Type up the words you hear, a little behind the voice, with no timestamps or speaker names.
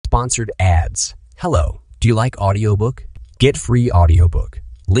Sponsored ads. Hello, do you like audiobook? Get free audiobook.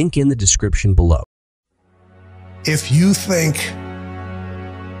 Link in the description below. If you think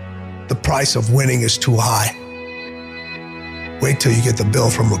the price of winning is too high, wait till you get the bill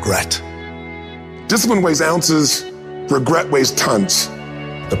from regret. Discipline weighs ounces, regret weighs tons.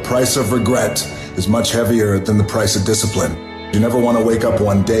 The price of regret is much heavier than the price of discipline. You never want to wake up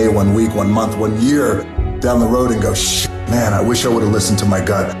one day, 1 week, 1 month, 1 year down the road and go, man, I wish I would have listened to my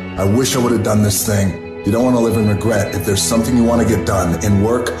gut. I wish I would have done this thing. You don't want to live in regret. If there's something you want to get done in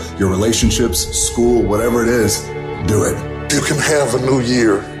work, your relationships, school, whatever it is, do it. You can have a new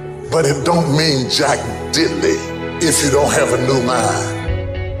year, but it don't mean jack diddly if you don't have a new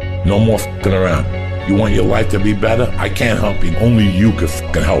mind. No more f***ing around. You want your life to be better? I can't help you. Only you can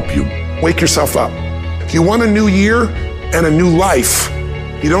f***ing help you. Wake yourself up. If you want a new year and a new life,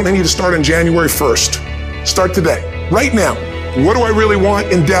 you don't need to start on January 1st. Start today, right now. What do I really want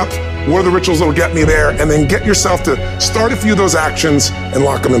in depth? What are the rituals that will get me there? And then get yourself to start a few of those actions and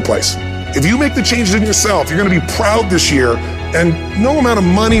lock them in place. If you make the changes in yourself, you're going to be proud this year, and no amount of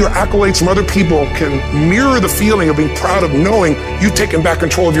money or accolades from other people can mirror the feeling of being proud of knowing you've taken back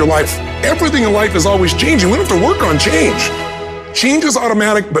control of your life. Everything in life is always changing. We don't have to work on change. Change is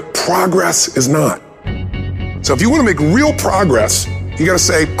automatic, but progress is not. So if you want to make real progress, you got to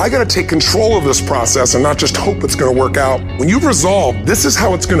say, I got to take control of this process and not just hope it's going to work out. When you've resolved, this is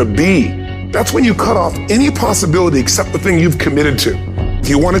how it's going to be. That's when you cut off any possibility except the thing you've committed to. If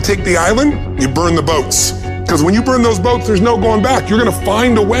you want to take the island, you burn the boats. Because when you burn those boats, there's no going back. You're going to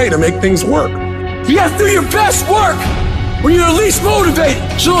find a way to make things work. You got to do your best work when you're least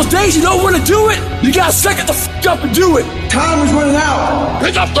motivated. So those days you don't want to do it, you got to suck it the f*** up and do it. Time is running out.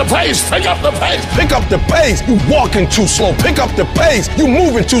 Pick up the pace, pick up the pace. Pick up the pace. You walking too slow. Pick up the pace. You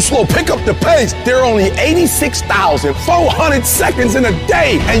moving too slow. Pick up the pace. There are only 86,400 seconds in a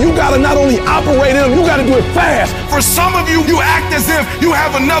day, and you gotta not only operate in them, you gotta do it fast. For some of you, you act as if you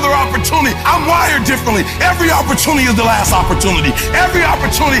have another opportunity. I'm wired differently. Every opportunity is the last opportunity. Every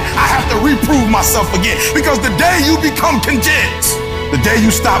opportunity, I have to reprove myself again. Because the day you become content, the day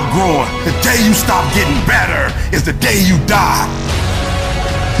you stop growing, the day you stop getting better, is the day you die.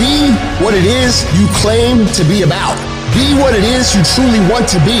 Be what it is you claim to be about. Be what it is you truly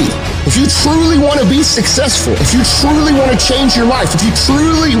want to be. If you truly want to be successful, if you truly want to change your life, if you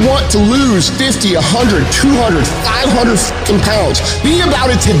truly want to lose 50, 100, 200, 500 pounds, be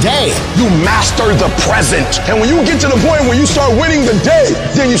about it today. You master the present. And when you get to the point where you start winning the day,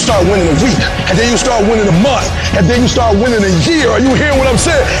 then you start winning a week, and then you start winning a month, and then you start winning a year. Are you hearing what I'm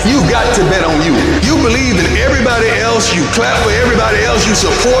saying? You got to bet on you. You believe in everybody else, you clap for everybody else, you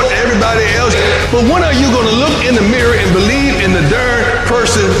support everybody else. But when are you going to look in the mirror and believe in the darn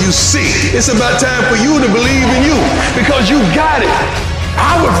person you see? It's about time for you to believe in you, because you got it.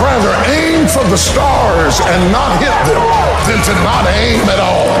 I would rather aim for the stars and not hit them than to not aim at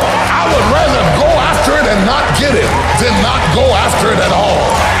all. I would rather go after it and not get it than not go after it at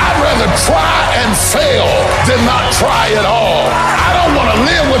all. I'd rather try and fail than not try at all. I don't want to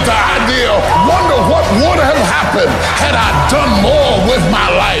live with the idea, wonder what would have happened had I done more with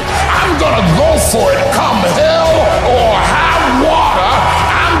my life. I'm going to go for it, come hell or high water.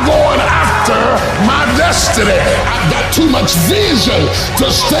 I'm going after my destiny. I've got too much vision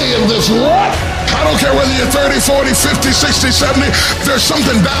to stay in this rut. I don't care whether you're 30, 40, 50, 60, 70. There's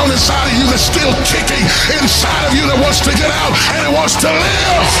something down inside of you that's still kicking inside of you that wants to get out and it wants to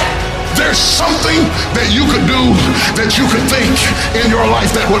live. There's something that you could do, that you could think in your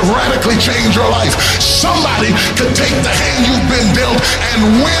life that would radically change your life. Somebody could take the hand you've been dealt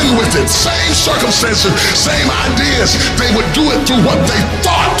and win with it. Same circumstances, same ideas. They would do it through what they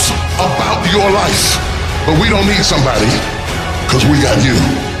thought about your life. But we don't need somebody, because we got you.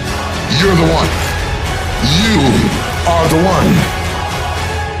 You're the one. You are the one.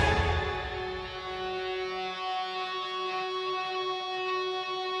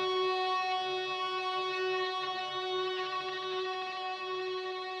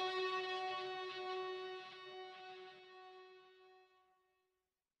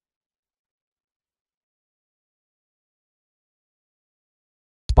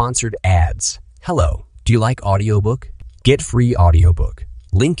 Sponsored ads. Hello, do you like audiobook? Get free audiobook.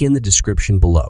 Link in the description below.